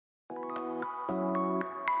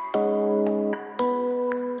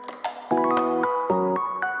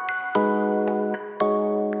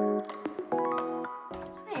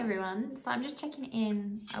I'm just checking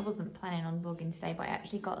in. I wasn't planning on vlogging today, but I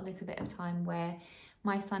actually got a little bit of time where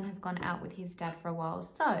my son has gone out with his dad for a while.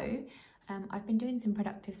 So I've been doing some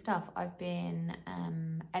productive stuff. I've been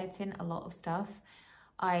editing a lot of stuff.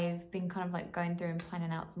 I've been kind of like going through and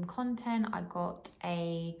planning out some content. I got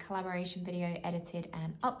a collaboration video edited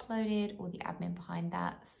and uploaded, all the admin behind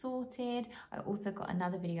that sorted. I also got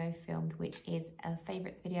another video filmed, which is a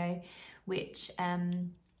favorites video, which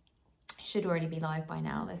should already be live by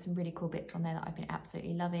now. There's some really cool bits on there that I've been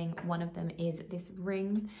absolutely loving. One of them is this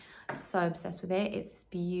ring. I'm so obsessed with it. It's this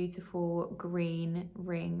beautiful green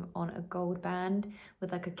ring on a gold band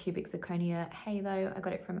with like a cubic zirconia halo. I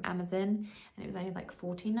got it from Amazon and it was only like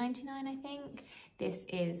 $14.99, I think. This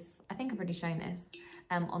is, I think I've already shown this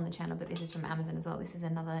on the channel, but this is from Amazon as well. This is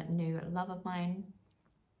another new love of mine.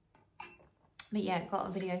 But yeah, got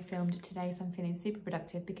a video filmed today, so I'm feeling super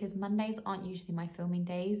productive because Mondays aren't usually my filming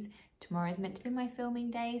days. Tomorrow is meant to be my filming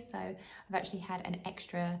day, so I've actually had an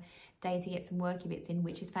extra day to get some worky bits in,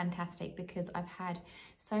 which is fantastic because I've had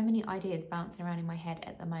so many ideas bouncing around in my head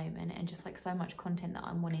at the moment and just like so much content that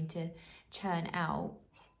I'm wanting to churn out.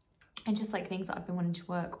 And just like things that I've been wanting to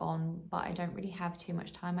work on, but I don't really have too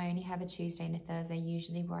much time. I only have a Tuesday and a Thursday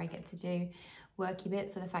usually where I get to do worky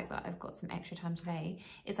bits. So the fact that I've got some extra time today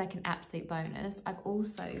is like an absolute bonus. I've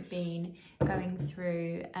also been going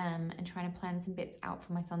through and trying to plan some bits out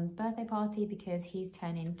for my son's birthday party because he's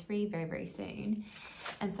turning 3 very, very soon.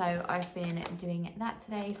 And so I've been doing that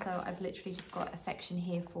today. So I've literally just got a section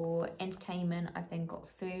here for entertainment. I've then got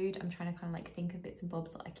food. I'm trying to kind of like think of bits and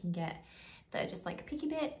bobs that I can get that are just like picky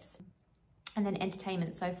bits. And then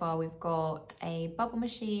entertainment, so far we've got a bubble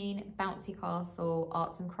machine, bouncy castle,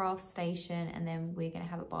 arts and crafts station, and then we're going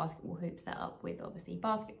to have a basketball hoop set up with obviously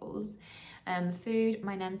basketballs. Food,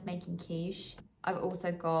 my nan's making quiche. I've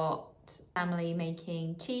also got family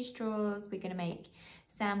making cheese straws. We're going to make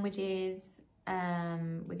sandwiches.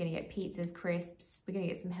 We're going to get pizzas, crisps. We're going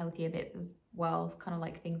to get some healthier bits as well, kind of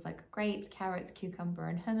like things like grapes, carrots, cucumber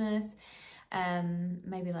and hummus.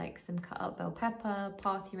 Maybe like some cut up bell pepper,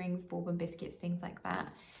 party rings, bourbon biscuits, things like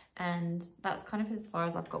that. And that's kind of as far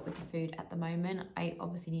as I've got with the food at the moment. I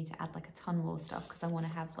obviously need to add like a ton more stuff because I want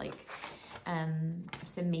to have like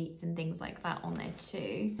some meats and things like that on there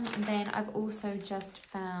too. And then I've also just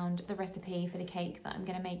found the recipe for the cake that I'm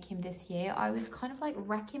going to make him this year. I was kind of like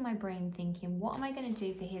racking my brain thinking, what am I going to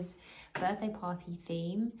do for his birthday party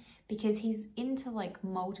theme? Because he's into like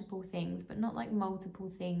multiple things, but not like multiple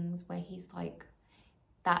things where he's like,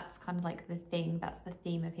 that's kind of like the thing, that's the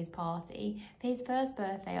theme of his party. For his first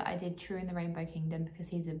birthday, I did True in the Rainbow Kingdom because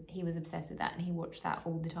he was obsessed with that and he watched that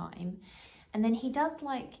all the time. And then he does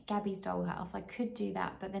like Gabby's Dollhouse. I could do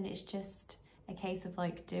that, but then it's just a case of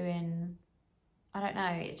like doing, I don't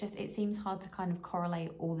know, it seems hard to kind of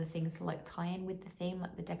correlate all the things to like tie in with the theme,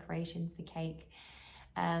 like the decorations, the cake,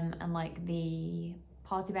 and like the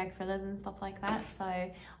party bag fillers and stuff like that. So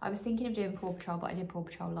I was thinking of doing Paw Patrol, but I did Paw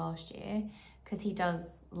Patrol last year because he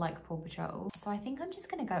does like Paw Patrol. So I think I'm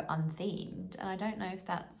just gonna go unthemed, and I don't know if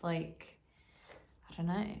that's like, I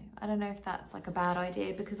don't know if that's like a bad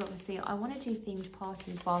idea because obviously I want to do themed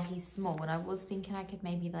parties while he's small, and I was thinking I could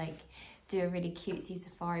maybe like do a really cutesy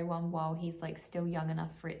safari one while he's like still young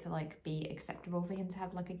enough for it to like be acceptable for him to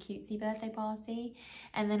have like a cutesy birthday party.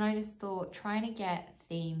 And then I just thought trying to get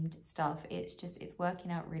themed stuff, it's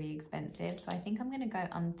working out really expensive. So I think I'm gonna go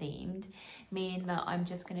unthemed, meaning that I'm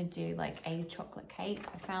just gonna do like a chocolate cake.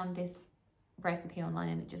 I found this recipe online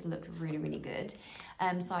and it just looked really, really good.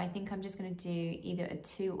 So I think I'm just going to do either a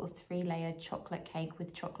 2 or 3 layer chocolate cake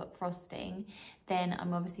with chocolate frosting. Then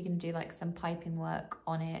I'm obviously going to do like some piping work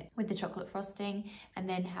on it with the chocolate frosting, and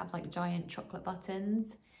then have like giant chocolate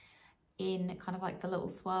buttons in kind of like the little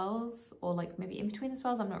swirls, or like maybe in between the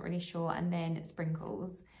swirls, I'm not really sure, and then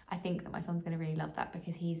sprinkles. I think that my son's going to really love that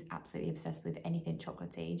because he's absolutely obsessed with anything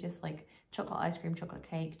chocolatey, just like chocolate ice cream, chocolate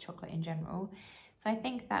cake, chocolate in general. So I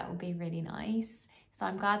think that will be really nice. So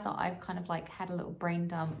I'm glad that I've kind of like had a little brain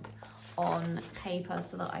dump on paper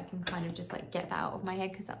so that I can kind of just like get that out of my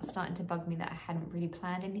head, because that was starting to bug me that I hadn't really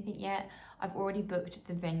planned anything yet. I've already booked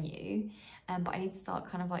the venue, but I need to start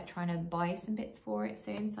kind of like trying to buy some bits for it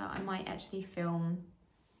soon. So I might actually film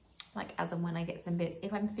like as and when I get some bits.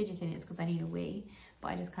 If I'm fidgeting, it's because I need a wee, but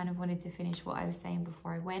I just kind of wanted to finish what I was saying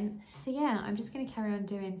before I went. So yeah, I'm just going to carry on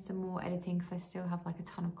doing some more editing because I still have like a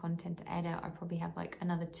ton of content to edit. I probably have like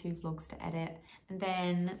another 2 vlogs to edit. And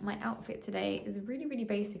then my outfit today is really, really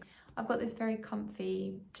basic. I've got this very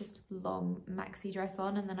comfy, just long maxi dress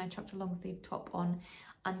on, and then I chucked a long sleeve top on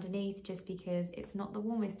underneath just because it's not the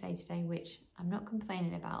warmest day today, which I'm not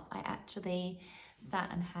complaining about. I actually sat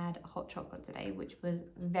and had hot chocolate today, which was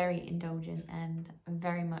very indulgent and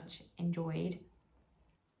very much enjoyed.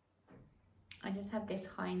 I just have this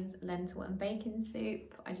Heinz lentil and bacon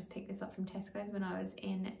soup. I just picked this up from Tesco's when I was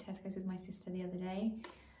in Tesco's with my sister the other day.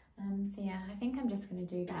 So yeah, I think I'm just going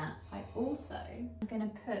to do that. I'm going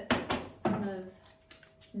to put some of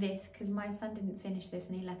this, because my son didn't finish this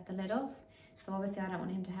and he left the lid off. So obviously I don't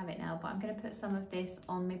want him to have it now, but I'm going to put some of this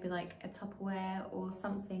on maybe like a Tupperware or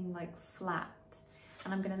something like flat.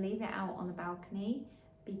 And I'm going to leave it out on the balcony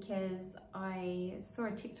because I saw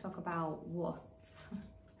a TikTok about wasps.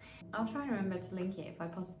 I'll try and remember to link it if I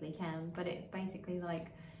possibly can, but it's basically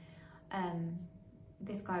like,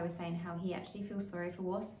 this guy was saying how he actually feels sorry for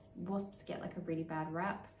wasps. Wasps get like a really bad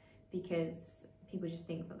rap because people just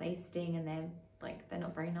think that they sting and they're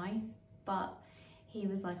not very nice. But he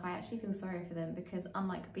was like, I actually feel sorry for them because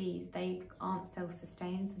unlike bees, they aren't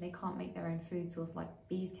self-sustained, so they can't make their own food source like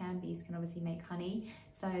bees can. Bees can obviously make honey.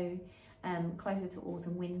 So closer to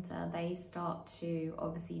autumn, winter, they start to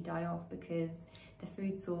obviously die off because the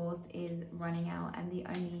food source is running out, and the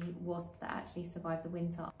only wasps that actually survive the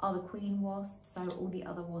winter are the queen wasps, so all the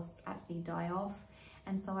other wasps actually die off.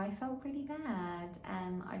 And so I felt really bad,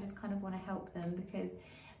 and I just kind of want to help them, because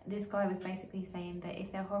this guy was basically saying that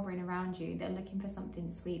if they're hovering around you, they're looking for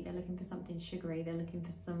something sweet, they're looking for something sugary, they're looking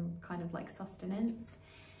for some kind of like sustenance.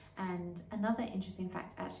 And another interesting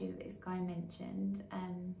fact actually that this guy mentioned,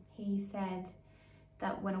 he said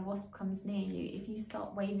that when a wasp comes near you, if you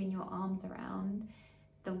start waving your arms around,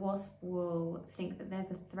 the wasp will think that there's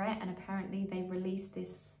a threat, and apparently they release this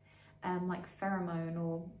like pheromone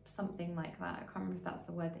or something like that. I can't remember if that's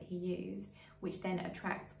the word that he used, which then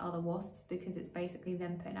attracts other wasps, because it's basically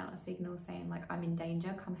them putting out a signal saying like, I'm in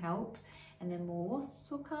danger, come help, and then more wasps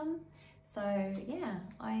will come. So yeah,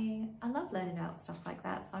 I love learning about stuff like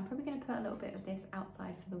that. So I'm probably going to put a little bit of this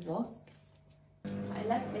outside for the wasps. I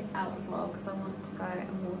left this out as well because I want to go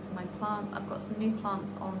and water my plants. I've got some new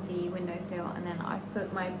plants on the windowsill, and then I've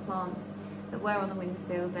put my plants that were on the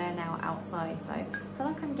windowsill, they're now outside. So I feel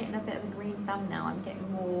like I'm getting a bit of a green thumb now. I'm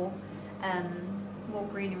getting more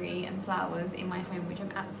greenery and flowers in my home, which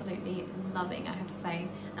I'm absolutely loving, I have to say.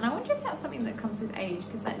 And I wonder if that's something that comes with age,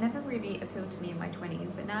 because that never really appealed to me in my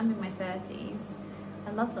 20s, but now I'm in my 30s.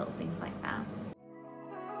 I love little things like that.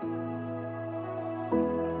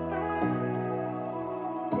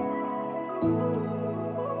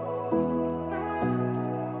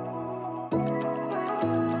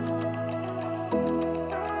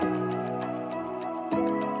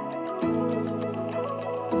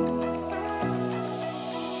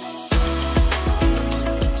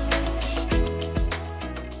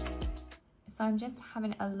 So I'm just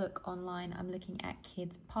having a look online. I'm looking at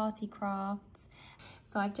kids' party crafts.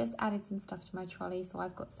 So I've just added some stuff to my trolley. So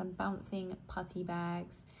I've got some bouncing putty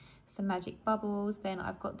bags, some magic bubbles. Then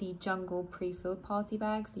I've got the jungle pre-filled party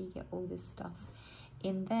bag. So you get all this stuff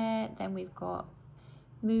in there. Then we've got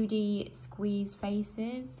moody squeeze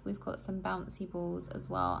faces. We've got some bouncy balls as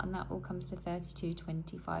well. And that all comes to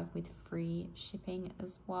 $32.25 with free shipping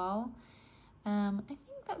as well. I think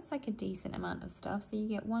that's like a decent amount of stuff. So you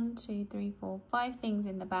get 1, 2, 3, 4, 5 things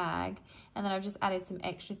in the bag, and then I've just added some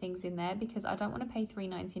extra things in there because I don't want to pay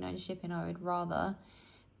 $3.99 shipping. I would rather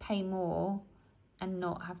pay more and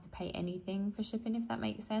not have to pay anything for shipping, if that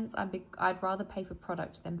makes sense. I'd rather pay for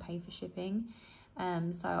product than pay for shipping.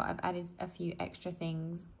 So I've added a few extra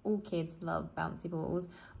things. All kids love bouncy balls.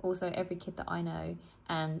 Also, every kid that I know,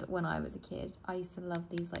 and when I was a kid, I used to love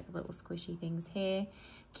these like little squishy things here.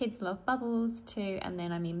 Kids love bubbles too, and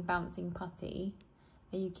then I mean bouncing putty.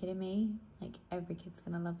 Are you kidding me? Like every kid's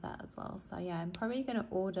gonna love that as well. So yeah, I'm probably gonna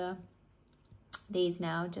order these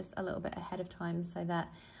now just a little bit ahead of time so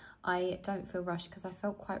that I don't feel rushed, because I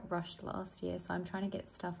felt quite rushed last year. So I'm trying to get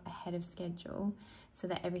stuff ahead of schedule so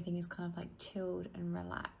that everything is kind of like chilled and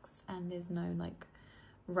relaxed, and there's no like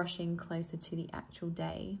rushing closer to the actual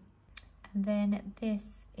day. And then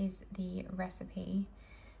this is the recipe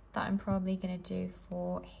that I'm probably gonna do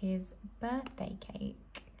for his birthday cake.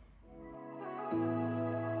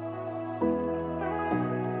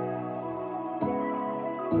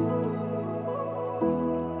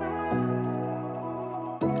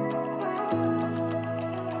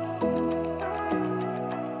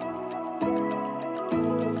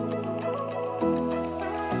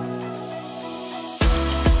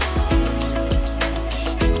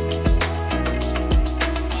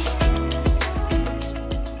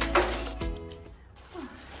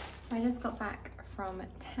 From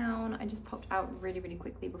town. on, I just popped out really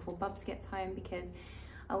quickly before Bubs gets home because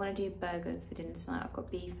I want to do burgers for dinner tonight. I've got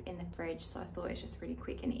beef in the fridge, so I thought it's just really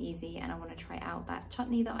quick and easy, and I want to try out that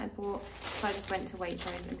chutney that I bought. So I just went to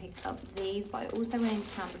Waitrose and picked up these, but I also went into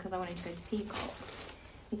town because I wanted to go to Peacock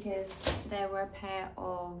because there were a pair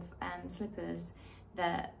of slippers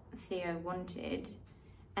that Theo wanted,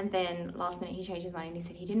 and then last minute he changed his mind and he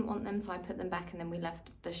said he didn't want them, so I put them back and then we left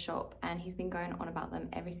the shop, and he's been going on about them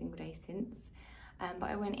every single day since. But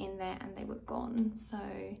I went in there and they were gone, so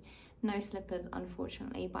no slippers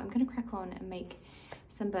unfortunately, but I'm gonna crack on and make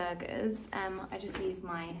some burgers. I just used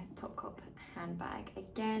my Topcop handbag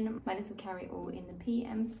again, my little carry-all in the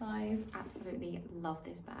PM size. Absolutely love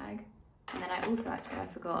this bag. And then I also I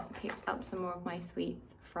forgot, picked up some more of my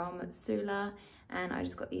sweets from Sula, and I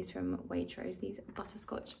just got these from Waitrose, these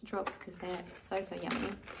butterscotch drops, because they're so yummy.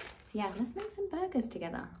 So yeah, let's make some burgers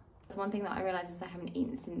together. So one thing that I realised is I haven't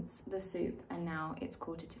eaten since the soup, and now it's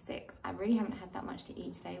 5:45. I really haven't had that much to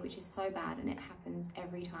eat today, which is so bad, and it happens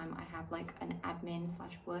every time I have like an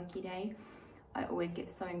admin/worky day. I always get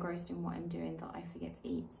so engrossed in what I'm doing that I forget to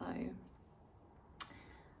eat. So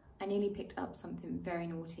I nearly picked up something very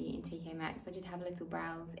naughty in TK Maxx. I did have a little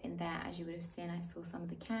browse in there, as you would have seen. I saw some of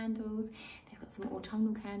the candles. They've got some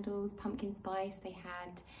autumnal candles, pumpkin spice. They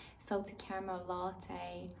had salted caramel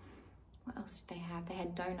latte. What else did they have? They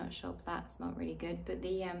had donut shop. That smelled really good. But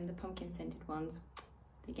the pumpkin scented ones,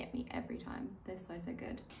 they get me every time. They're so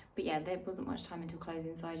good. But yeah, there wasn't much time until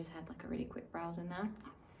closing, so I just had like a really quick browse in there.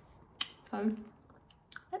 So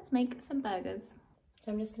let's make some burgers.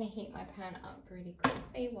 So I'm just going to heat my pan up really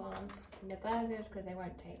quickly while I'm cooking the burgers, because they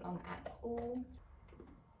won't take long at all.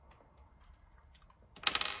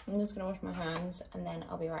 I'm just going to wash my hands and then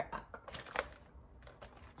I'll be right back.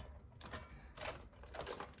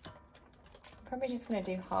 Probably just going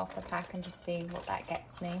to do half the pack and just see what that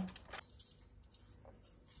gets me.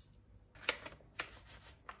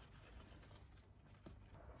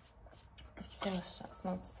 Gosh, that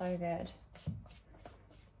smells so good.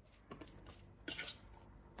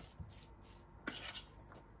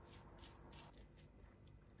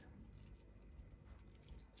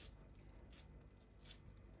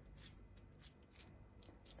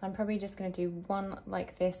 So I'm probably just going to do one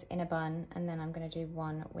like this in a bun, and then I'm going to do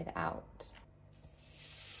one without.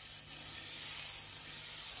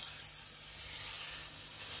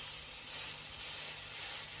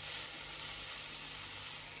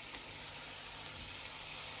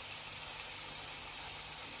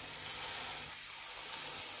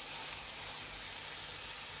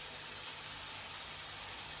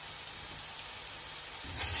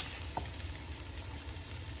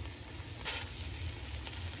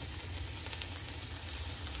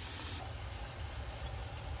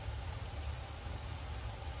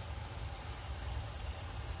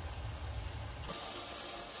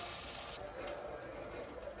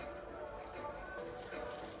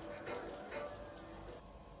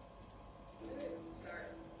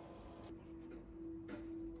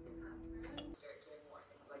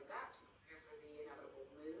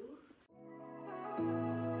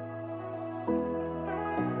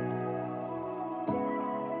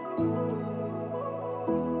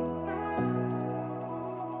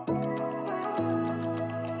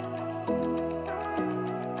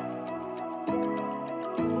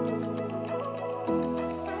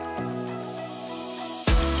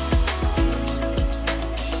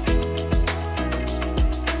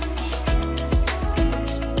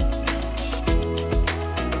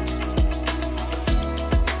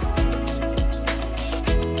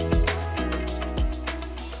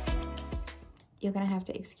 You're gonna have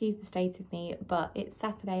to excuse the state of me, but it's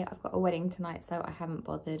Saturday. I've got a wedding tonight, so I haven't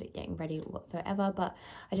bothered getting ready whatsoever. But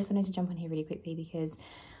I just wanted to jump on here really quickly because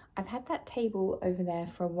I've had that table over there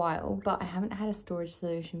for a while, but I haven't had a storage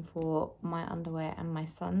solution for my underwear and my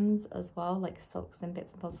son's as well, like socks and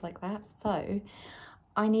bits and bobs like that. So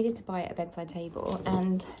I needed to buy a bedside table,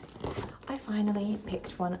 and I finally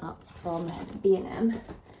picked one up from B&M.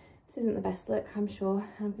 This isn't the best look, I'm sure.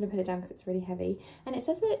 I'm going to put it down because it's really heavy. And it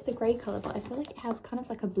says that it's a grey colour, but I feel like it has kind of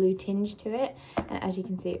like a blue tinge to it. And as you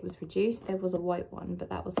can see, it was reduced. There was a white one, but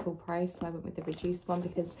that was full price, so I went with the reduced one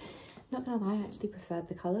because, not gonna lie, I actually preferred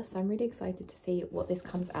the colour. So I'm really excited to see what this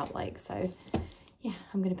comes out like. So yeah,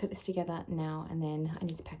 I'm going to put this together now, and then I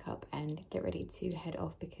need to pack up and get ready to head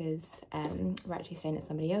off because we're actually staying at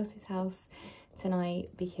somebody else's house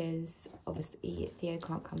tonight because obviously Theo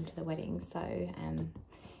can't come to the wedding. So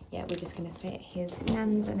yeah, we're just going to stay at his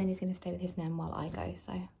nan's, and then he's going to stay with his nan while I go.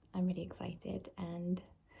 So I'm really excited, and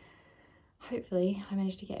hopefully I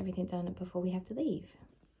manage to get everything done before we have to leave.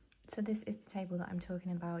 So this is the table that I'm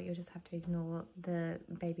talking about. You'll just have to ignore the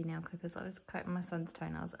baby nail clippers. I was cutting my son's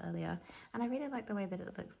toenails earlier and I really like the way that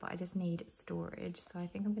it looks, but I just need storage. So I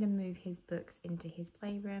think I'm going to move his books into his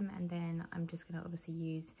playroom, and then I'm just going to obviously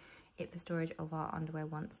use it for storage of our underwear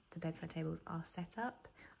once the bedside tables are set up.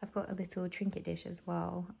 I've got a little trinket dish as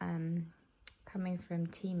well, coming from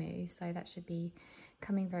Temu, so that should be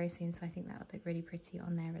coming very soon. So I think that would look really pretty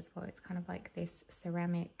on there as well. It's kind of like this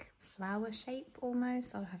ceramic flower shape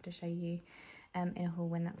almost. I'll have to show you in a haul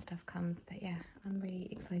when that stuff comes, but yeah, I'm really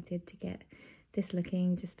excited to get this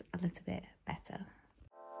looking just a little bit better.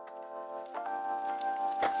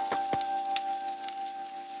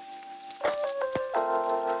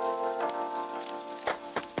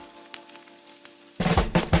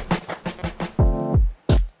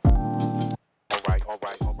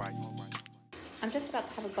 I'm just about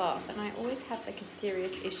to have a bath, and I always have like a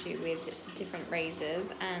serious issue with different razors,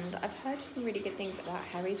 and I've heard some really good things about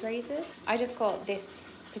Harry's razors. I just got this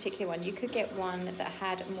particular one. You could get one that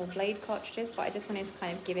had more blade cartridges, but I just wanted to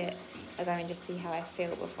kind of give it a go and just see how I feel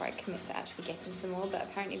before I commit to actually getting some more. But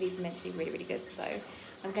apparently these are meant to be really, really good, so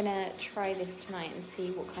I'm gonna try this tonight and see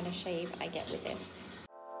what kind of shave I get with this.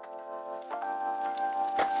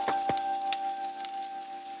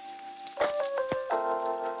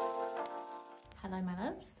 Hello my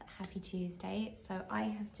loves, happy Tuesday. So I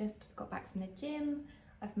have just got back from the gym.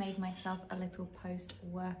 I've made myself a little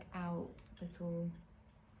post-workout little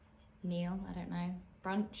meal, I don't know,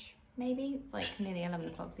 brunch maybe? It's like nearly 11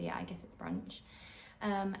 o'clock, so yeah, I guess it's brunch.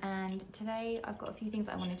 And today I've got a few things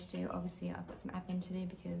I wanted to do. Obviously I've got some admin to do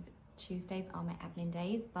because Tuesdays are my admin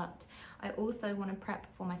days, but I also want to prep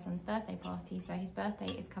for my son's birthday party. So his birthday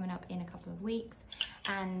is coming up in a couple of weeks,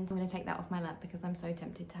 and I'm going to take that off my lap because I'm so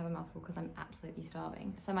tempted to have a mouthful because I'm absolutely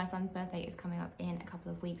starving. So my son's birthday is coming up in a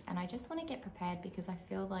couple of weeks, and I just want to get prepared because I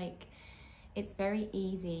feel like it's very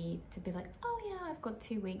easy to be like, oh yeah, I've got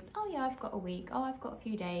 2 weeks, oh yeah, I've got a week, oh I've got a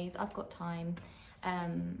few days, I've got time.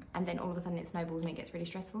 And then all of a sudden it snowballs and it gets really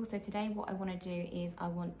stressful. So today what I want to do is I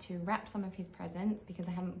want to wrap some of his presents because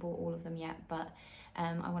I haven't bought all of them yet, but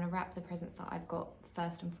I want to wrap the presents that I've got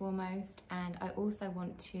first and foremost. And I also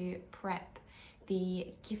want to prep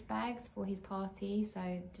the gift bags for his party,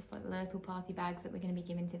 so just like the little party bags that we're going to be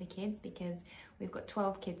giving to the kids, because we've got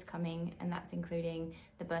 12 kids coming, and that's including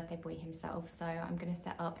the birthday boy himself. So I'm going to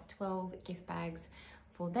set up 12 gift bags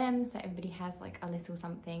for them, so everybody has like a little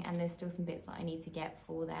something, and there's still some bits that I need to get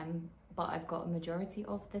for them, but I've got a majority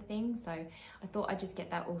of the things. So I thought I'd just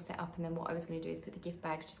get that all set up, and then what I was going to do is put the gift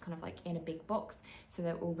bags just kind of like in a big box so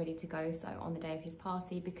they're all ready to go. So on the day of his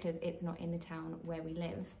party, because it's not in the town where we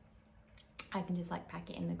live, I can just like pack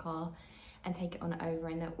it in the car and take it on over,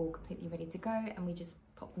 and they're all completely ready to go, and we just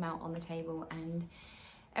pop them out on the table, and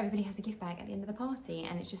everybody has a gift bag at the end of the party.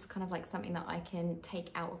 And it's just kind of like something that I can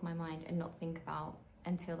take out of my mind and not think about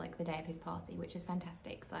until like the day of his party, which is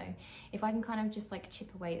fantastic. So if I can kind of just like chip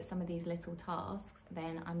away at some of these little tasks,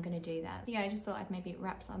 then I'm gonna do that. So yeah, I just thought I'd maybe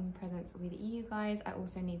wrap some presents with you guys. I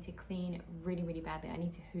also need to clean really, really badly. I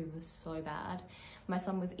need to hoover so bad. My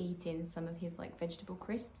son was eating some of his like vegetable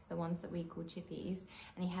crisps, the ones that we call chippies,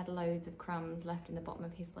 and he had loads of crumbs left in the bottom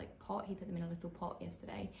of his like pot. He put them in a little pot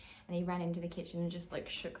yesterday, and he ran into the kitchen and just like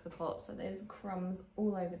shook the pot, so there's crumbs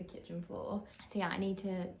all over the kitchen floor. So yeah, I need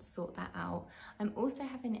to sort that out. I'm also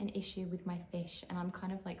having an issue with my fish, and I'm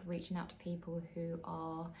kind of like reaching out to people who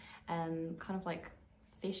are kind of like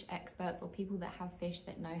fish experts, or people that have fish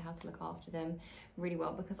that know how to look after them really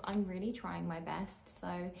well, because I'm really trying my best.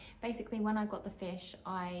 So basically when I got the fish,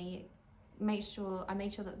 I made sure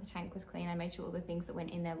that the tank was clean. I made sure all the things that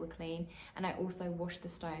went in there were clean, and I also washed the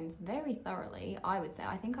stones very thoroughly. I would say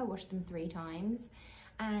I think I washed them 3 times,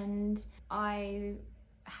 and I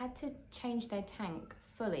had to change their tank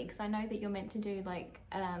fully, because I know that you're meant to do like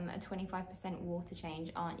a 25% water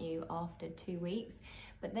change, aren't you, after 2 weeks,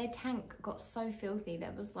 but their tank got so filthy.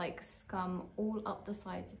 There was like scum all up the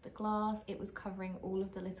sides of the glass. It was covering all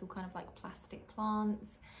of the little kind of like plastic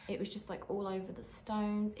plants. It was just like all over the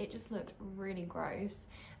stones. It just looked really gross,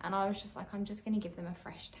 and I was just like, I'm just gonna give them a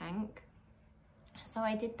fresh tank. So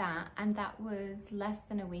I did that, and that was less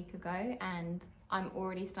than a week ago, and I'm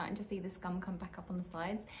already starting to see the scum come back up on the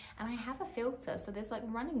sides. And I have a filter, so there's like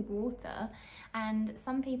running water, and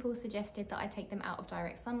some people suggested that I take them out of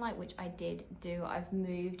direct sunlight, which I did do. I've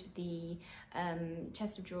moved the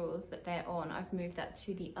chest of drawers that they're on, I've moved that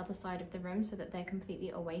to the other side of the room so that they're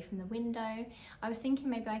completely away from the window. I was thinking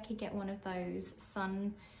maybe I could get one of those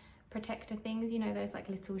sun protector things, you know, those like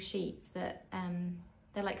little sheets that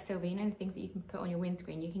they're like silver, you know, the things that you can put on your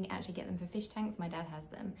windscreen. You can actually get them for fish tanks. My dad has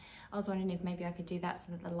them. I was wondering if maybe I could do that so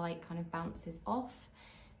that the light kind of bounces off.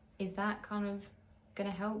 Is that kind of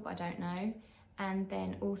gonna help? I don't know. And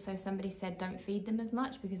then also somebody said don't feed them as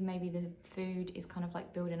much because maybe the food is kind of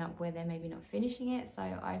like building up where they're maybe not finishing it. So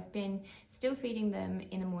I've been still feeding them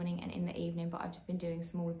in the morning and in the evening, but I've just been doing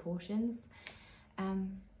smaller portions.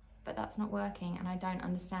 But that's not working and I don't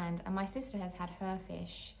understand. And my sister has had her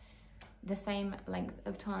fish the same length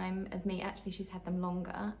of time as me. Actually, she's had them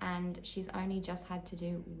longer and she's only just had to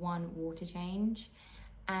do one water change,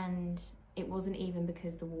 and it wasn't even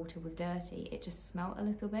because the water was dirty, it just smelt a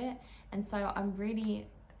little bit. And so I'm really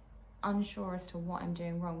unsure as to what I'm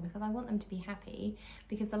doing wrong, because I want them to be happy.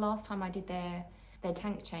 Because the last time I did their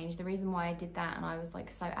tank change, the reason why I did that and I was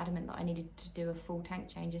like so adamant that I needed to do a full tank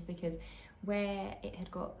change is because where it had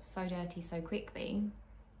got so dirty so quickly,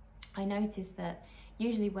 I noticed that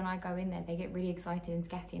usually when I go in there they get really excited and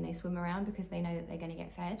scatty and they swim around because they know that they're going to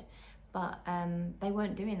get fed. But they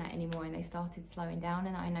weren't doing that anymore and they started slowing down,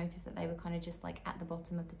 and I noticed that they were kind of just like at the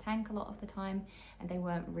bottom of the tank a lot of the time and they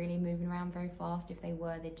weren't really moving around very fast. If they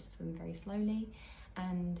were, they'd just swim very slowly,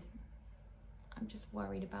 and I'm just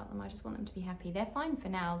worried about them. I just want them to be happy. They're fine for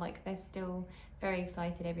now, like they're still very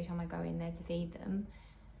excited every time I go in there to feed them,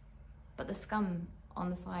 but the scum on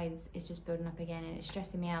the sides is just building up again and it's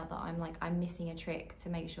stressing me out that I'm missing a trick to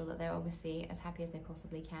make sure that they're obviously as happy as they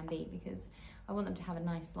possibly can be, because I want them to have a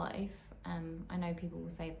nice life. I know people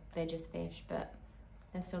will say they're just fish, but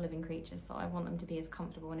they're still living creatures, so I want them to be as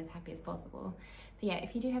comfortable and as happy as possible. So yeah,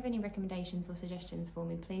 if you do have any recommendations or suggestions for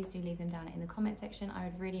me, please do leave them down in the comment section. I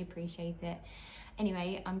would really appreciate it.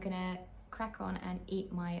 Anyway, I'm gonna crack on and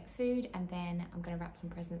eat my food, and then I'm gonna wrap some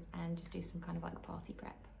presents and just do some kind of like party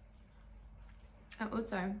prep. And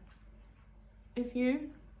also, if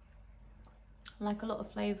you like a lot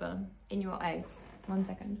of flavour in your eggs, 1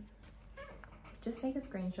 second, just take a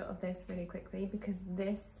screenshot of this really quickly, because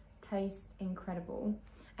this tastes incredible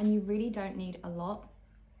and you really don't need a lot.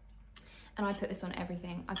 And I put this on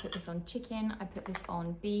everything. I put this on chicken, I put this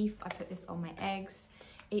on beef, I put this on my eggs.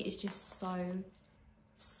 It is just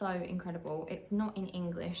so incredible. It's not in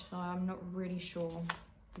English, so I'm not really sure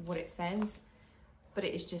what it says, but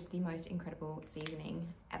it is just the most incredible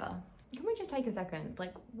seasoning ever. Can we just take a second?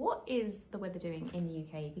 Like, what is the weather doing in the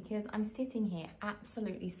UK? Because I'm sitting here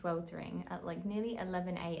absolutely sweltering at like nearly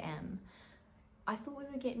 11 AM. I thought we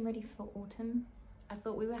were getting ready for autumn. I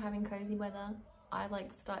thought we were having cozy weather. I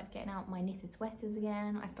like started getting out my knitted sweaters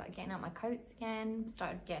again. I started getting out my coats again,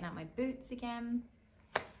 started getting out my boots again.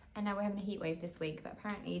 And now we're having a heat wave this week, but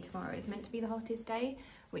apparently tomorrow is meant to be the hottest day,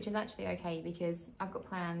 which is actually okay because I've got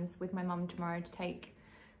plans with my mum tomorrow to take,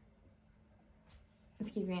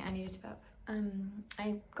 excuse me, I needed to burp.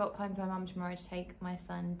 I've got plans with my mum tomorrow to take my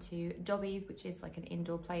son to Dobby's, which is like an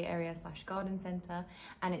indoor play area / garden centre,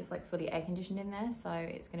 and it's like fully air conditioned in there, so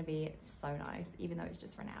it's going to be so nice, even though it's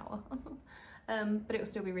just for an hour. But it'll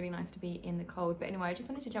still be really nice to be in the cold. But anyway, I just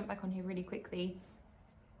wanted to jump back on here really quickly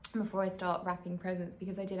before I start wrapping presents,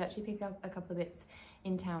 because I did actually pick up a couple of bits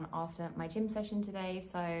in town after my gym session today.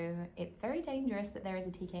 So it's very dangerous that there is a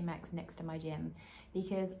TK Maxx next to my gym,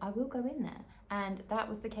 because I will go in there, and that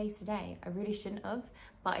was the case today. I really shouldn't have,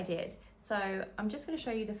 but I did. So I'm just going to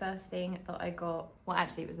show you the first thing that I got. Well,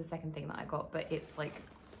 actually it was the second thing that I got, but it's like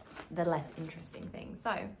the less interesting thing.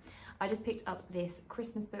 So I just picked up this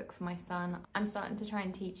Christmas book for my son. I'm starting to try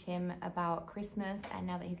and teach him about Christmas, and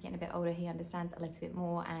now that he's getting a bit older, he understands a little bit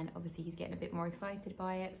more, and obviously he's getting a bit more excited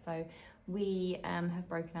by it. So we have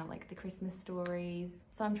broken out like the Christmas stories.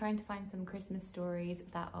 So I'm trying to find some Christmas stories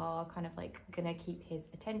that are kind of like gonna keep his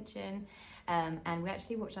attention. And we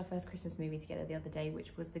actually watched our first Christmas movie together the other day,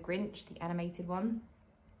 which was The Grinch, the animated one.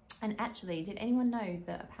 And actually, did anyone know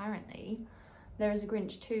that apparently there is a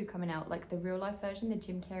Grinch 2 coming out, like the real life version, the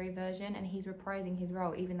Jim Carrey version, and he's reprising his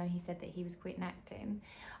role, even though he said that he was quitting acting.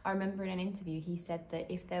 I remember in an interview he said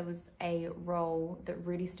that if there was a role that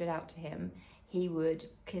really stood out to him, he would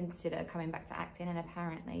consider coming back to acting, and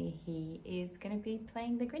apparently he is going to be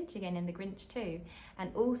playing the Grinch again in The Grinch 2.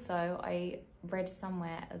 And also I read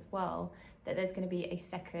somewhere as well that there's going to be a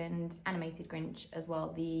second animated Grinch as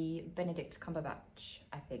well, the Benedict Cumberbatch,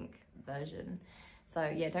 I think, version. So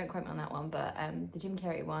yeah, don't quote me on that one, but the Jim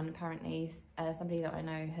Carrey one, apparently somebody that I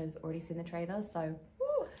know has already seen the trailer, so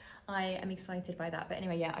woo, I am excited by that. But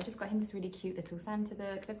anyway, yeah, I just got him this really cute little Santa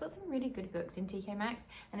book. They've got some really good books in TK Maxx,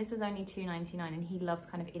 and this was only $2.99, and he loves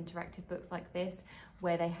kind of interactive books like this,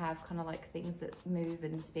 where they have kind of like things that move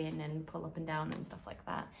and spin and pull up and down and stuff like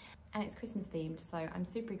that. And it's Christmas themed, so I'm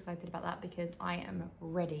super excited about that because I am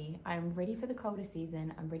ready. I'm ready for the colder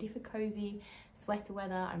season. I'm ready for cozy sweater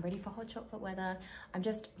weather. I'm ready for hot chocolate weather. I'm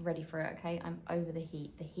just ready for it, okay? I'm over the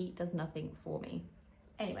heat. The heat does nothing for me.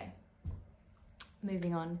 Anyway,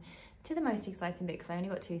 moving on to the most exciting bit, because I only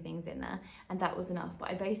got 2 things in there and that was enough. But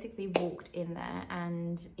I basically walked in there,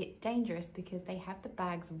 and it's dangerous because they have the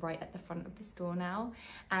bags right at the front of the store now,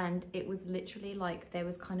 and it was literally like there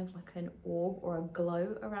was kind of like an orb or a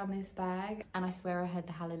glow around this bag, and I swear I heard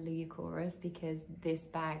the Hallelujah chorus because this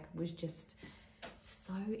bag was just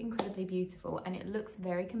so incredibly beautiful, and it looks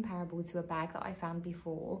very comparable to a bag that I found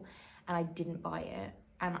before and I didn't buy it.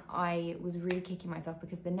 And I was really kicking myself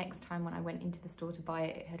because the next time when I went into the store to buy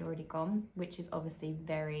it, it had already gone, which is obviously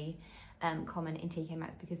very common in TK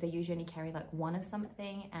Maxx because they usually only carry like 1 of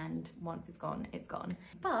something, and once it's gone, it's gone.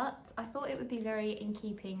 But I thought it would be very in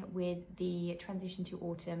keeping with the transition to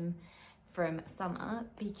autumn from summer,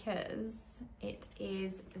 because it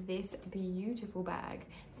is this beautiful bag.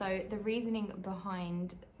 So the reasoning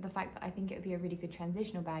behind the fact that I think it would be a really good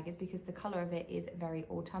transitional bag is because the color of it is very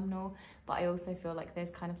autumnal, but I also feel like there's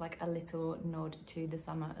kind of like a little nod to the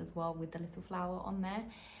summer as well with the little flower on there.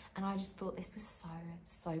 And I just thought this was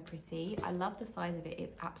so pretty. I love the size of it.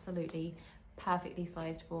 It's absolutely perfectly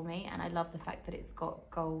sized for me, and I love the fact that it's got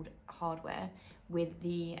gold hardware with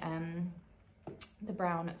the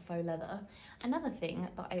brown faux leather. Another thing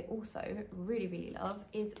that I also really love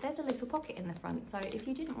is there's a little pocket in the front, so if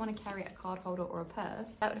you didn't want to carry a card holder or a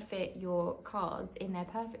purse, that would fit your cards in there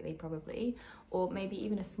perfectly probably, or maybe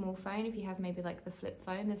even a small phone. If you have maybe like the flip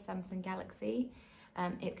phone, the Samsung Galaxy,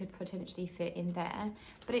 it could potentially fit in there.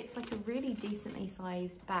 But it's like a really decently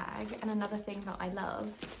sized bag. And another thing that I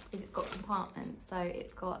love is it's got compartments, so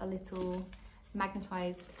it's got a little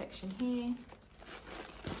magnetized section here,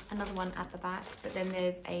 another one at the back, but then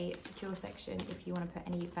there's a secure section if you want to put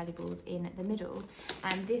any valuables in the middle.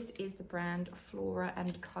 And this is the brand Flora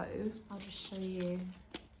 & Co. I'll just show you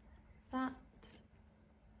that.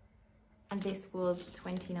 And this was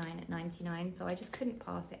 $29.99, so I just couldn't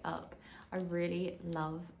pass it up. I really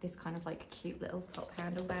love this kind of like cute little top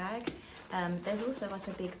handle bag. There's also like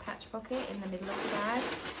a big patch pocket in the middle of the bag,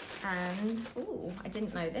 and oh, I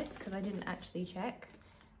didn't know this because I didn't actually check,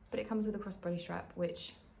 but it comes with a crossbody strap,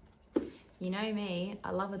 which, you know me,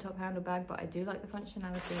 I love a top handle bag, but I do like the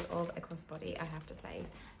functionality of a crossbody, I have to say.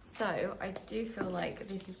 So I do feel like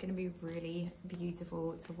this is going to be really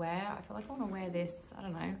beautiful to wear. I feel like I want to wear this, I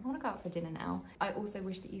don't know, I want to go out for dinner now. I also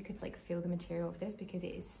wish that you could like feel the material of this because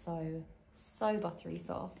it is so buttery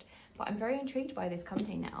soft. But I'm very intrigued by this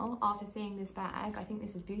company now. After seeing this bag, I think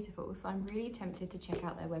this is beautiful. So I'm really tempted to check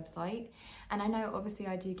out their website. And I know obviously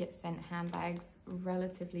I do get sent handbags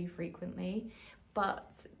relatively frequently,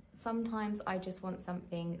 but sometimes I just want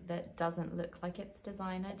something that doesn't look like it's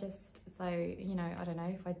designer, just so, you know, I don't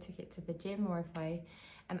know, if I took it to the gym or if I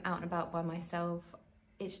am out and about by myself,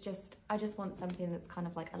 it's just, I just want something that's kind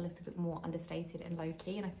of like a little bit more understated and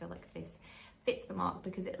low-key, and I feel like this fits the mark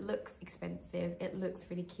because it looks expensive, it looks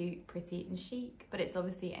really cute, pretty and chic, but it's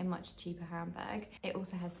obviously a much cheaper handbag. It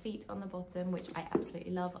also has feet on the bottom, which I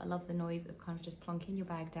absolutely love. I love the noise of kind of just plonking your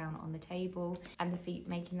bag down on the table and the feet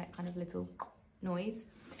making that kind of little noise.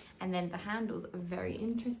 And then the handles are very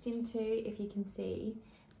interesting too. If you can see,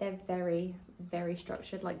 they're very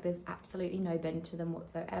structured. Like there's absolutely no bend to them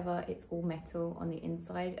whatsoever. It's all metal on the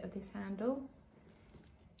inside of this handle.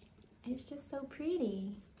 It's just so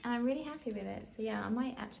pretty, and I'm really happy with it. So yeah, I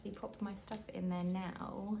might actually pop my stuff in there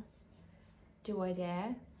now. Do I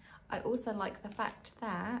dare? I also like the fact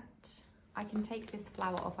that I can take this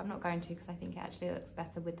flower off. I'm not going to because I think it actually looks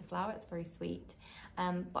better with the flower. It's very sweet.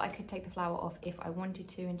 But I could take the flower off if I wanted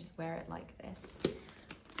to and just wear it like this.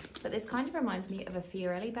 But this kind of reminds me of a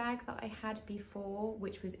Fiorelli bag that I had before,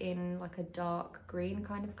 which was in like a dark green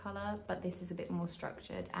kind of colour, but this is a bit more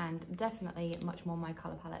structured and definitely much more my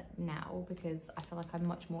colour palette now, because I feel like I'm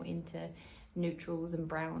much more into neutrals and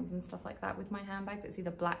browns and stuff like that with my handbags. It's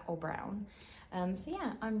either black or brown. So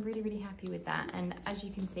yeah, I'm really happy with that. And as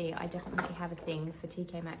you can see, I definitely have a thing for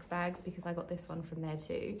TK Maxx bags because I got this one from there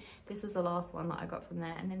too. This was the last one that I got from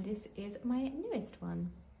there, and then this is my newest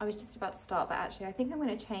one. I was just about to start, but actually I think I'm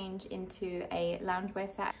going to change into a loungewear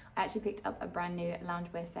set. I actually picked up a brand new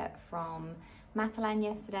loungewear set from Matalan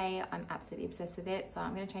yesterday. I'm absolutely obsessed with it, so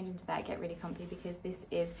I'm going to change into that, get really comfy, because this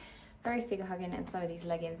is very figure hugging, and so are these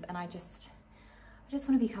leggings, and I just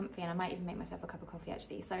want to be comfy, and I might even make myself a cup of coffee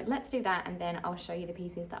actually. So let's do that, and then I'll show you the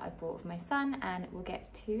pieces that I've bought for my son, and we'll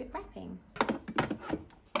get to wrapping.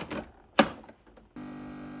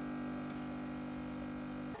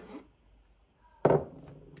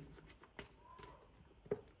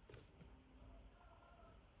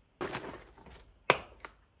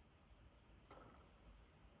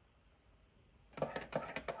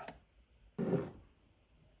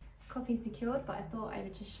 coffee secured, but I thought I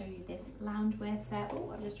would just show you this loungewear set.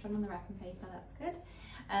 Oh, I've just turned on the wrapping paper, that's good.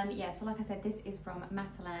 Yeah, so like I said, this is from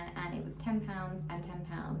Matalan and it was £10 and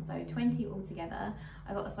 £10, so 20 altogether.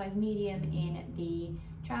 I got a size medium in the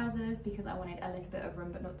trousers because I wanted a little bit of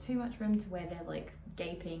room, but not too much room to where they're like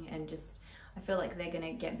gaping and just, I feel like they're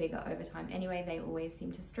gonna get bigger over time anyway. They always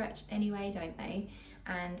seem to stretch anyway, don't they?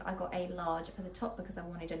 And I got a large for the top because I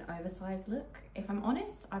wanted an oversized look. If I'm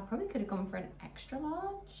honest, I probably could have gone for an extra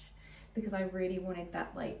large because I really wanted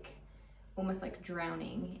that like almost like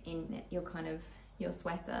drowning in your kind of your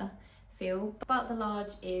sweater feel. But the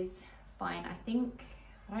large is fine. I think,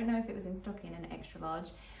 I don't know if it was in stock in an extra large,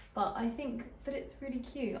 but I think that it's really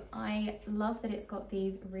cute. I love that it's got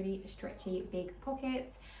these really stretchy big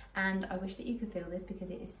pockets, and I wish that you could feel this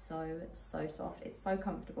because it is so soft. It's so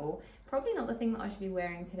comfortable. Probably not the thing that I should be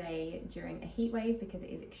wearing today during a heat wave because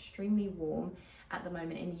it is extremely warm at the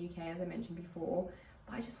moment in the UK, as I mentioned before.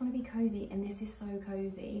 But I just want to be cozy, and this is so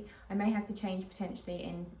cozy. I may have to change potentially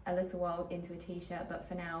in a little while into a t-shirt, but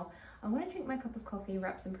for now I want to drink my cup of coffee,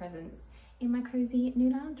 wrap some presents in my cozy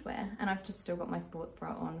new loungewear. And I've just still got my sports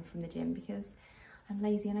bra on from the gym because I'm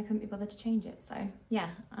lazy and I couldn't be bothered to change it. So yeah,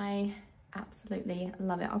 I absolutely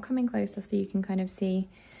love it. I'll come in closer so you can kind of see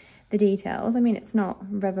the details. I mean, it's not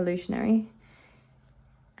revolutionary,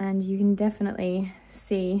 and you can definitely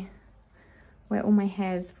see where all my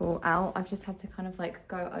hairs fall out. I've just had to kind of like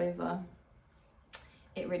go over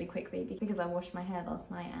it really quickly because I washed my hair last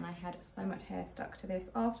night and I had so much hair stuck to this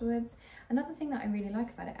afterwards. Another thing that I really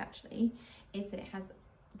like about it actually is that it has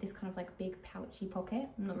this kind of like big pouchy pocket.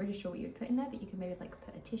 I'm not really sure what you would put in there, but you could maybe like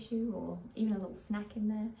put a tissue or even a little snack in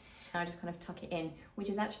there. And I just kind of tuck it in, which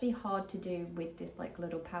is actually hard to do with this like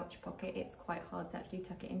little pouch pocket. It's quite hard to actually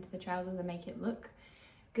tuck it into the trousers and make it look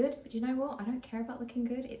good. But you know what? I don't care about looking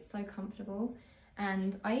good. It's so comfortable.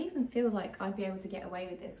 And I even feel like I'd be able to get away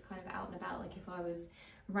with this kind of out and about, like if I was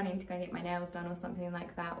running to go get my nails done or something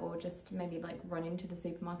like that, or just maybe like run into the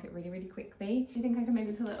supermarket really quickly. Do you think I could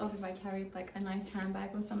maybe pull it off if I carried like a nice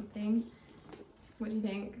handbag or something? What do you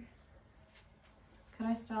think? Could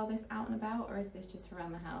I style this out and about, or is this just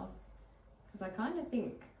around the house? Because I kind of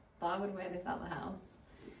think that I would wear this out the house.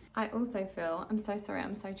 I also feel, I'm so sorry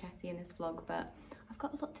I'm so chatty in this vlog, but I've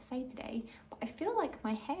got a lot to say today, but I feel like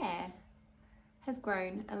my hair has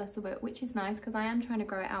grown a little bit, which is nice because I am trying to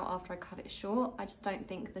grow it out after I cut it short. I just don't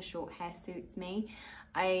think the short hair suits me.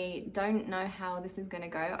 I don't know how this is going to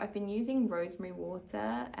go. I've been using rosemary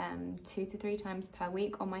water 2 to 3 times per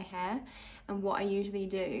week on my hair, and what I usually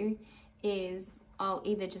do is I'll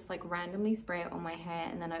either just like randomly spray it on my hair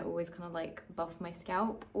and then I always kind of like buff my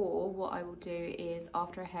scalp, or what I will do is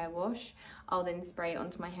after a hair wash I'll then spray it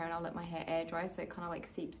onto my hair and I'll let my hair air dry so it kind of like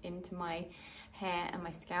seeps into my hair and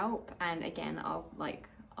my scalp. And again I'll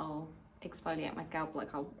exfoliate my scalp, like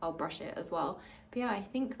I'll brush it as well. But yeah, I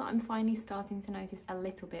think that I'm finally starting to notice a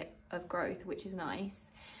little bit of growth, which is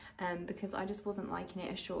nice, because I just wasn't liking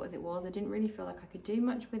it as short as it was. I didn't really feel like I could do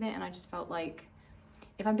much with it, and I just felt like,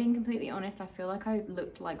 if I'm being completely honest, I feel like I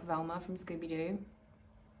looked like Velma from Scooby-Doo.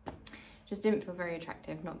 Just didn't feel very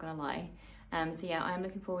attractive, not gonna lie. So yeah, I'm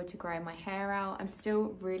looking forward to growing my hair out. I'm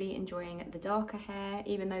still really enjoying the darker hair,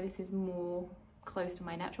 even though this is more close to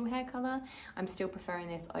my natural hair color. I'm still preferring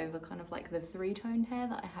this over kind of like the 3-tone hair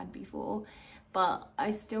that I had before. But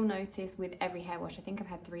I still notice with every hair wash, I think I've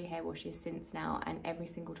had 3 hair washes since now, and every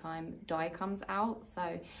single time dye comes out.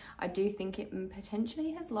 So I do think it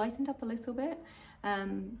potentially has lightened up a little bit,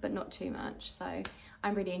 but not too much. So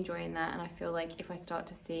I'm really enjoying that, and I feel like if I start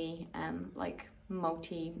to see like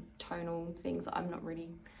multi-tonal things that I'm not really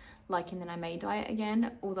liking, then I may dye it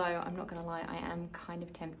again. Although I'm not gonna lie, I am kind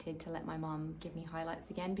of tempted to let my mum give me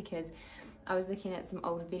highlights again, because I was looking at some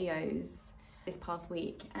old videos this past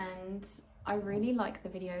week and I really like the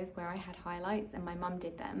videos where I had highlights and my mum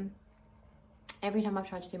did them. Every time I've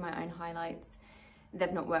tried to do my own highlights,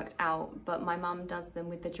 they've not worked out, but my mum does them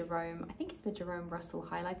with the Jerome, I think it's the Jerome Russell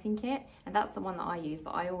highlighting kit, and that's the one that I use,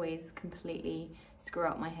 but I always completely screw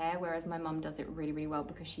up my hair, whereas my mum does it really well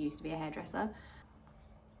because she used to be a hairdresser.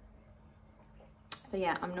 So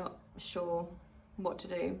yeah, I'm not sure what to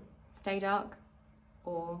do. Stay dark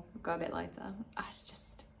or go a bit lighter.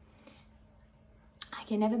 I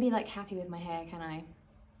can never be like happy with my hair, can I?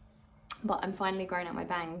 But I'm finally growing out my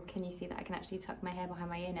bangs. Can you see that I can actually tuck my hair behind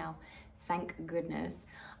my ear now? Thank goodness.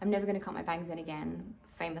 I'm never going to cut my bangs in again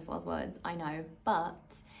famous last words, I know,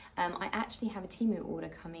 but I actually have a Temu order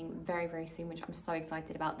coming very, very soon, which I'm so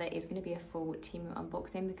excited about. There is going to be a full Temu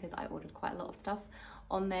unboxing because I ordered quite a lot of stuff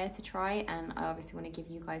on there to try, and I obviously want to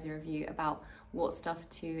give you guys a review about what stuff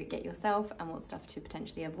to get yourself and what stuff to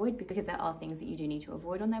potentially avoid, because there are things that you do need to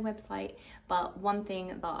avoid on their website. But one thing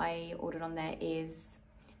that I ordered on there is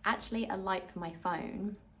actually a light for my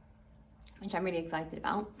phone, which I'm really excited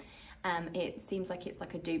about. It seems like it's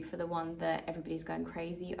like a dupe for the one that everybody's going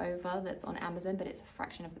crazy over that's on Amazon, but it's a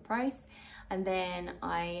fraction of the price. And then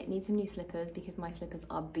I need some new slippers because my slippers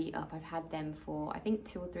are beat up. I've had them for I think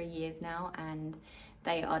 2 or 3 years now, and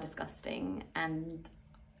they are disgusting, and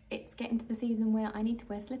it's getting to the season where I need to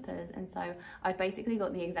wear slippers, and so I've basically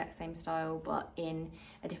got the exact same style but in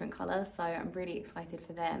a different colour, so I'm really excited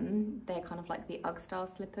for them. They're kind of like the UGG style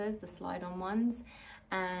slippers, the slide-on ones.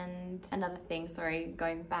 And another thing, sorry,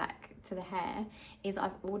 going back to the hair, is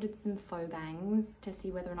I've ordered some faux bangs to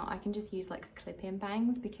see whether or not I can just use like clip-in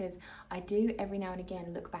bangs, because I do every now and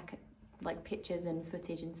again look back at like pictures and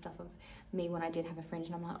footage and stuff of me when I did have a fringe,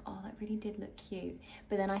 and I'm like, oh, that really did look cute.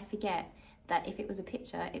 But then I forget that if it was a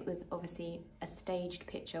picture, it was obviously a staged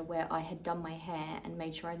picture where I had done my hair and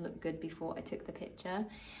made sure I looked good before I took the picture.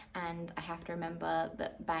 And I have to remember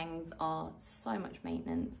that bangs are so much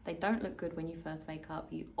maintenance. They don't look good when you first wake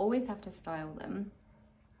up. You always have to style them.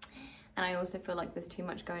 And I also feel like there's too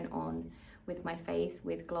much going on with my face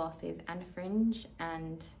with glasses and a fringe,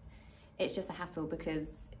 and it's just a hassle because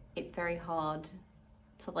it's very hard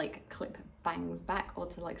to like clip bangs back or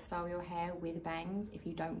to like style your hair with bangs if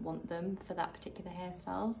you don't want them for that particular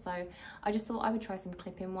hairstyle. So I just thought I would try some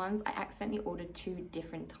clip-in ones. I accidentally ordered 2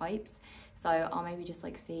 different types, so I'll maybe just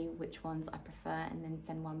like see which ones I prefer and then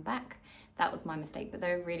send one back. That was my mistake, but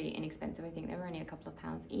they're really inexpensive. I think they were only a couple of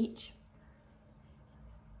pounds each.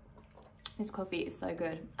 This coffee is so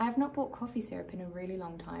good. I have not bought coffee syrup in a really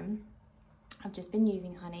long time. I've just been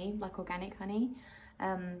using honey, like organic honey.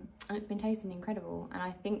 And it's been tasting incredible, and I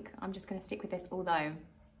think I'm just going to stick with this, although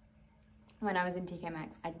when I was in TK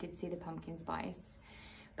Maxx I did see the pumpkin spice,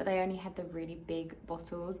 but they only had the really big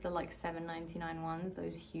bottles, the like $7.99 ones,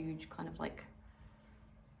 those huge kind of like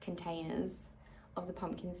containers of the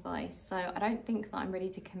pumpkin spice. So I don't think that I'm ready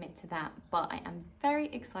to commit to that, but I am very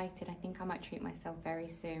excited. I think I might treat myself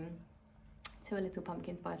very soon to a little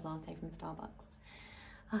pumpkin spice latte from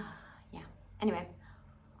Starbucks. Yeah, anyway,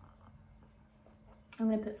 I'm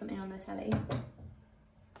going to put something on the telly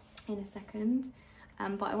in a second,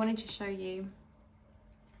 but I wanted to show you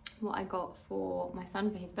what I got for my son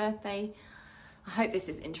for his birthday. I hope this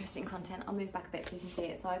is interesting content. I'll move back a bit so you can see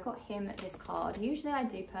it. So I got him this card. Usually I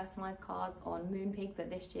do personalised cards on Moonpig, but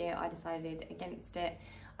this year I decided against it.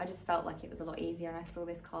 I just felt like it was a lot easier, and I saw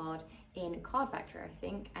this card in Card Factory, I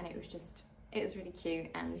think, and it was really cute,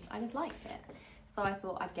 and I just liked it. So I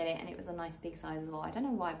thought I'd get it, and it was a nice big size as well. I don't know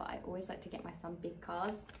why, but I always like to get my son big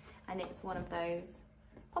cards, and it's one of those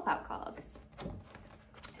pop-out cards.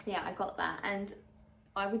 So yeah, I got that, and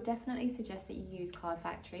I would definitely suggest that you use Card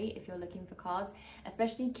Factory if you're looking for cards,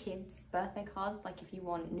 especially kids' birthday cards, like if you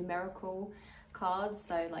want numerical cards,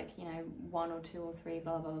 so like, you know, 1 or 2 or 3,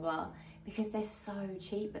 blah, blah, blah, blah, because they're so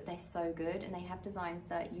cheap, but they're so good, and they have designs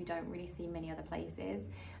that you don't really see many other places,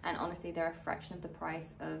 and honestly, they're a fraction of the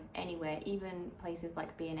price of anywhere, even places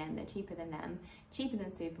like B&M, they're cheaper than them, cheaper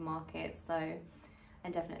than supermarkets, so,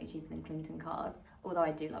 and definitely cheaper than Clinton cards, although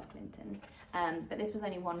I do love Clinton. But this was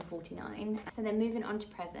only $1.49. So then moving on to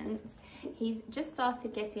presents, he's just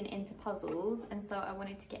started getting into puzzles, and so I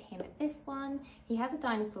wanted to get him this one. He has a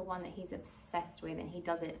dinosaur one that he's obsessed with, and he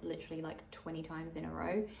does it literally like 20 times in a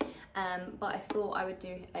row. But I thought I would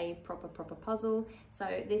do a proper puzzle. So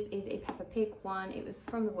this is a Peppa Pig one. It was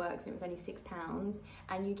from the works, and it was only £6,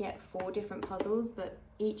 and you get 4 different puzzles, but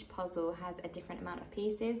each puzzle has a different amount of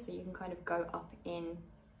pieces, so you can kind of go up in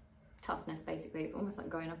toughness. Basically, it's almost like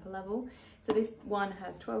going up a level. So this one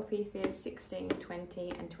has 12 pieces, 16, 20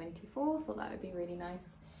 and 24. Thought that would be really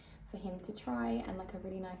nice for him to try, and like a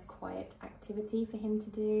really nice quiet activity for him to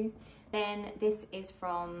do. Then this is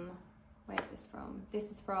from, where's this from? This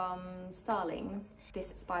is from Starlings.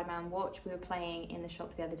 This Spider-Man watch. We were playing in the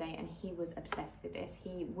shop the other day, and he was obsessed with this.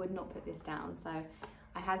 He would not put this down, so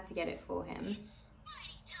I had to get it for him.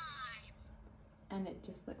 And it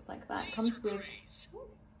just looks like that.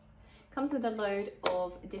 Comes with a load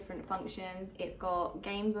of different functions. It's got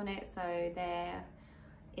games on it, so there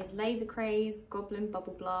is Laser Craze, Goblin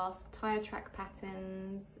Bubble Blast, Tire Track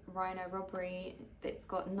Patterns, Rhino Robbery. It's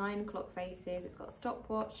got 9 clock faces, it's got a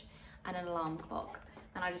stopwatch and an alarm clock.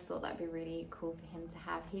 and I just thought that'd be really cool for him to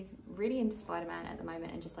have. He's really into Spider-Man at the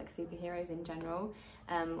moment and just like superheroes in general,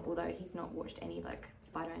 although he's not watched any like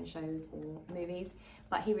Spider-Man shows or movies,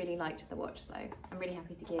 but he really liked the watch, so I'm really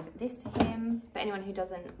happy to give this to him. For anyone who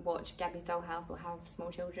doesn't watch Gabby's Dollhouse or have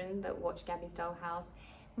small children that watch Gabby's Dollhouse,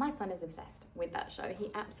 my son is obsessed with that show.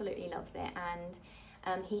 He absolutely loves it,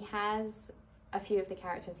 and he has a few of the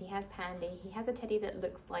characters. He has Pandy, he has a teddy that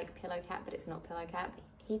looks like Pillowcat, but it's not Pillowcat.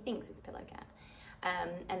 He thinks it's Pillowcat.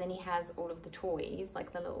 And then he has all of the toys,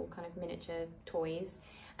 like the little kind of miniature toys.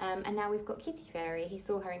 And now we've got Kitty Fairy. He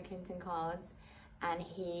saw her in Clinton Cards, and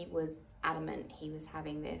he was adamant he was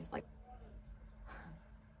having this. Like,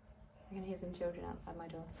 I'm gonna hear some children outside my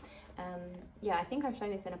door. Yeah, I think I've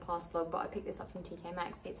shown this in a past vlog, but I picked this up from TK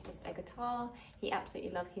Maxx. It's just a guitar. He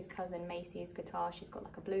absolutely loved his cousin Macy's guitar. She's got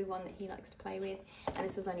like a blue one that he likes to play with, and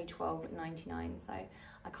this was only $12.99, so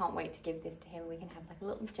I can't wait to give this to him. We can have like a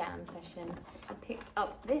little jam session. I picked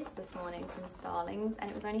up this morning from Starlings, and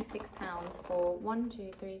it was only £6 for 1,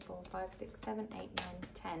 2, 3, 4, 5, 6, 7, 8, 9,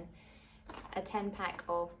 10. A 10 pack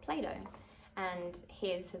of Play-Doh, and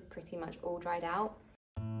his has pretty much all dried out.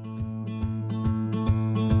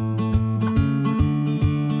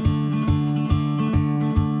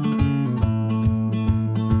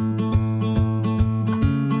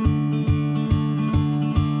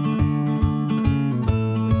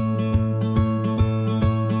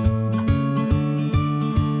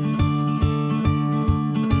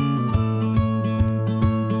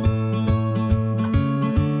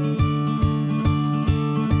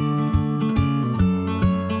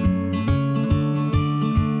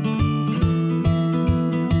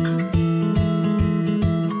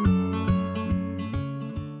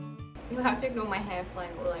 Ignore my hair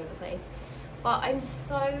flying all over the place, but I'm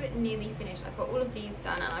so nearly finished. I've got all of these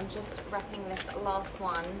done, and I'm just wrapping this last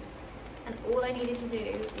one, and all I needed to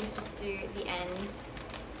do was just do the end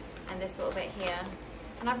and this little bit here,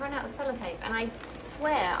 and I've run out of sellotape, and I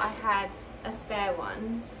swear I had a spare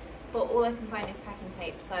one, but all I can find is packing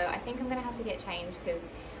tape, so I think I'm gonna have to get changed because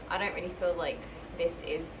I don't really feel like this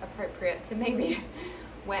is appropriate to maybe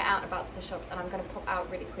wear out and about to the shops, and I'm gonna pop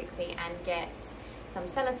out really quickly and get some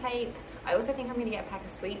sellotape. I also think I'm going to get a pack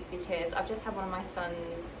of sweets because I've just had one of my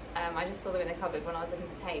son's, I just saw them in the cupboard when I was looking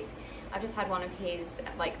for tape. I've just had one of his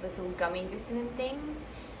like little gummy vitamin things,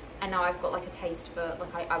 and now I've got like a taste for,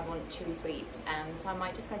 like I want chewy sweets, so I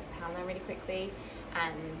might just go to Poundland really quickly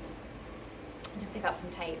and just pick up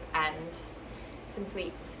some tape and some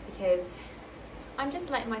sweets, because I'm just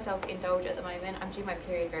letting myself indulge at the moment. I'm due my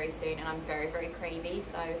period very soon and I'm very, very cravey,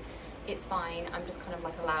 so it's fine. I'm just kind of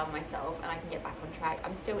like allowing myself, and I can get back on track.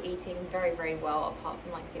 I'm still eating very, very well, apart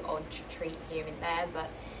from like the odd treat here and there, but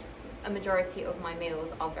a majority of my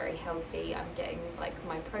meals are very healthy. I'm getting like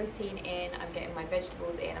my protein in, I'm getting my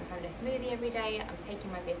vegetables in, I'm having a smoothie every day, I'm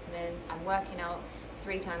taking my vitamins, I'm working out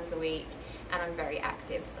 3 times a week, and I'm very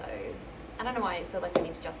active. So I don't know why I feel like I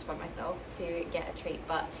need to justify myself to get a treat,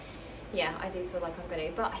 but yeah, I do feel like I'm going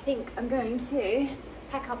to. But I think I'm going to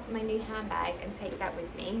pack up my new handbag and take that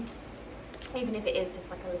with me, even if it is just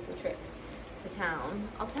like a little trip to town.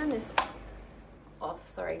 I'll turn this off,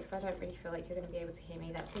 sorry, because I don't really feel like you're going to be able to hear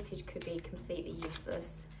me. That footage could be completely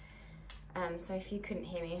useless. So if you couldn't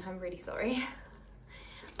hear me, I'm really sorry.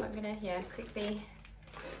 But I'm going to, yeah, quickly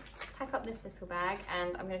pack up this little bag,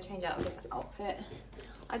 and I'm going to change out of this outfit.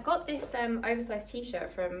 I got this oversized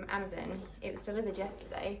t-shirt from Amazon. It was delivered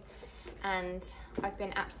yesterday, and I've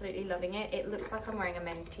been absolutely loving it. It looks like I'm wearing a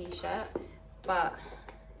men's t-shirt, but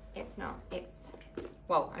it's not. It's,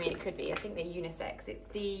 well, I mean, it could be. I think they're unisex. It's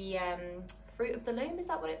the Fruit of the Loom, is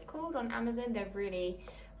that what it's called, on Amazon? They're really,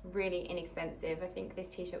 really inexpensive. I think this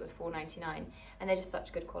t-shirt was $4.99, and they're just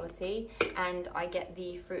such good quality. And I get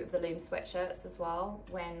the Fruit of the Loom sweatshirts as well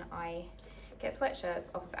when I get sweatshirts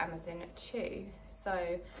off of Amazon too. So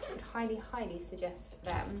I would highly, highly suggest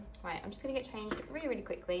them. Right, I'm just gonna get changed really, really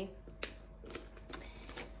quickly.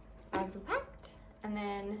 Bags all packed, and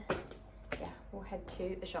then yeah, we'll head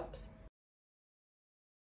to the shops.